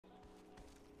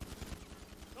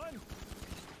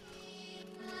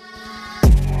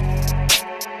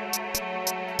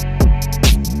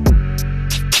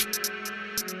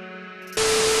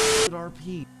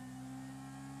RP.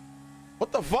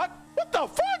 What the fuck? What the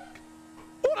fuck?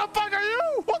 Who the fuck are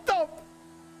you? What the?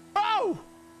 Bro!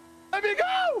 Let me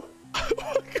go! Oh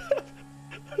my god!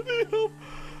 Let me help.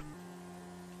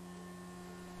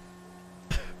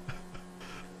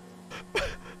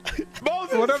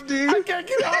 Moses! What up, dude? I can't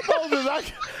get out,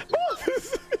 Moses!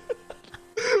 Moses!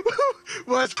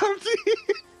 What's up, dude?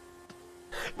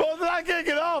 Moses, I can't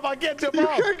get off. I can't jump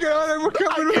off. You can't get on. We're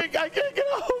coming. I can't get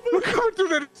off. We're coming to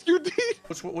the rescue,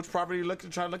 dude. Which property are you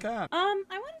trying to look at? I wanted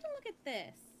to look at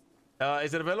this.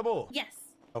 Is it available? Yes.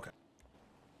 Okay.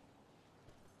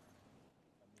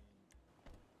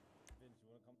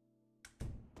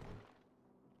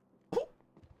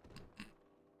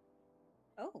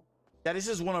 Oh. Yeah, this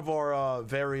is one of our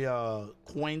very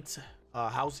quaint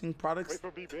housing products. Wait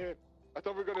for me, man. I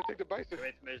thought we were gonna take the bicycle. Oh,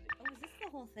 is this the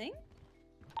whole thing?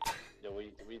 Yo, what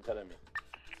are you telling me?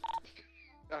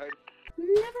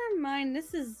 Never mind.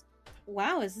 This is.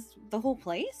 Wow. Is this the whole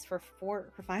place for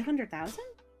 500,000?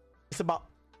 It's about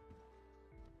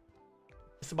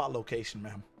location,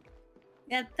 ma'am.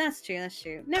 Yeah, that's true. That's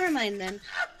true. Never mind then.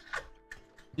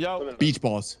 Yo, Beach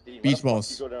balls. Beach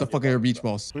balls. The fuck are beach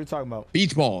balls? what are you talking about?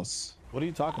 Beach balls. What are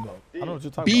you talking about? I don't know what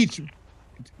you're talking Beach. about.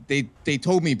 They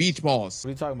told me beach balls. What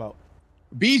are you talking about?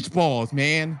 Beach balls,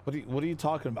 man. What are you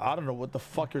talking about? I don't know what the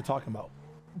fuck you're talking about.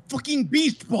 Fucking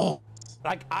beach balls.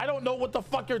 Like, I don't know what the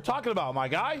fuck you're talking about, my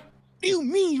guy. What do you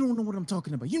mean you don't know what I'm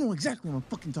talking about? You know exactly what I'm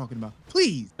fucking talking about.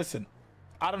 Please. Listen,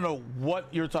 I don't know what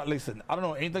you're talking. Listen, I don't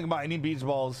know anything about any beach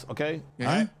balls. Okay. Yeah?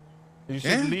 All right? You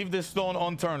should leave this stone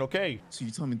unturned. Okay. So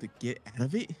you telling me to get out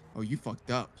of it? Oh, you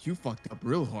fucked up. You fucked up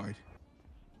real hard.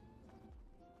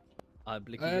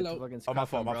 Hello. Oh, my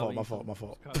fault. My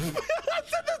fault.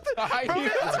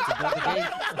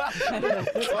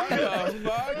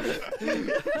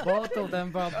 Both of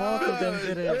them, bro. Both of them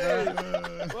did it,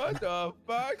 bro. What the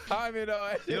fuck? I mean,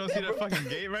 you don't see that fucking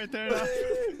gate right there now?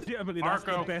 Yeah, but that's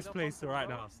the best place right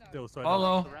now. Still, so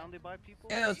Hello.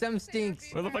 Yeah, them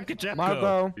stinks. Where the fuck did Jeff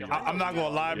Marco. go? I'm not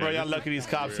gonna lie, bro. Y'all lucky these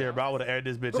cops here, bro. I would have aired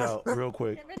this bitch out real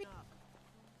quick.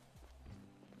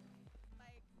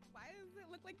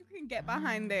 You can get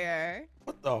behind there.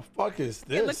 What the fuck is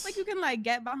this? It looks like you can like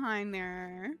get behind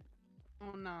there.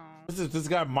 Oh no. This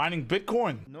guy mining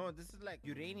Bitcoin. No, this is like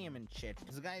uranium and shit.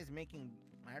 This guy is making,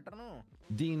 I don't know.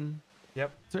 Dean.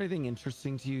 Yep. Is there anything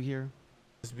interesting to you here?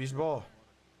 This beach ball.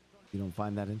 You don't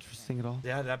find that interesting at all?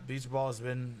 Yeah, that beach ball has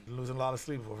been losing a lot of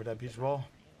sleep over that beach ball.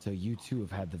 So you too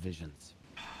have had the visions.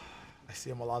 I see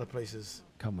him a lot of places.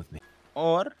 Come with me.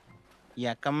 Or,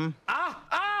 yeah, come.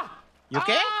 You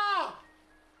okay?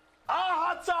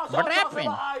 Hot sauce! What happened?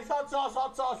 Hot sauce!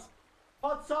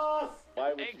 Hot sauce!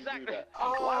 Why would you do that?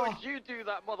 Why would you do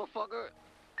that, motherfucker?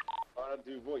 I don't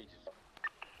do voice.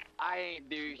 I ain't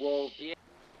do shit.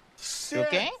 You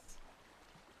okay?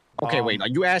 Okay, wait. Are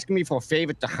you asking me for a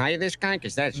favor to hire this guy?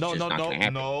 Because that's no.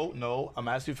 I'm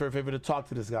asking you for a favor to talk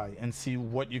to this guy and see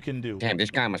what you can do. Damn,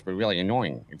 this guy must be really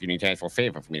annoying. If you need to ask for a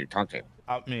favor for me to talk to him.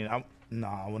 I mean, I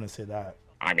wouldn't say that.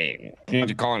 I mean, you need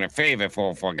to call in a favor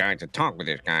for a guy to talk with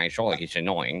this guy. Surely he's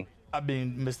annoying. I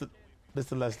mean, Mr.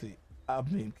 Leslie. I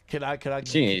mean, can I?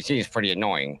 He's pretty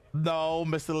annoying. No,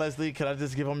 Mr. Leslie, can I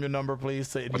just give him your number, please?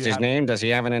 So what's his name? Does he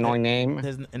have an annoying name?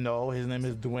 His name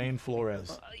is Dwayne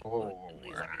Flores. Oh.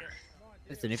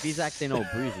 Listen, if he's acting all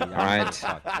bruisey, all right.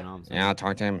 Yeah, I'll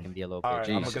talk to him. Can be a local. All right,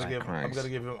 Jesus I'm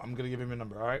gonna give him your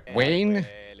number. All right. Wayne.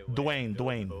 Dwayne.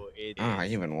 Ah,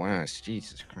 even worse.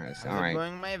 Jesus Christ. All right.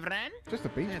 Going, my friend? Just a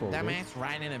beach ball. Dumbass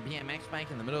riding a BMX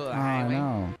bike in the middle of the highway.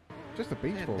 highway. No. Just a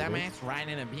beach ball. Dumbass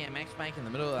riding a BMX bike in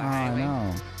the middle of the highway.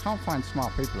 highway. No. Can't find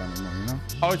smart people anymore, you know?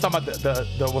 Oh, he's talking about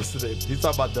the what's the name? He's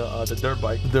talking about the dirt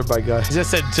bike. The dirt bike guy. He just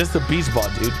said just a beach ball,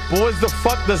 dude. What the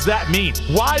fuck does that mean?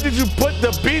 Why did you put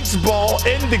the beach ball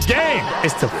in the game?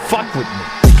 It's to fuck with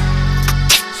me.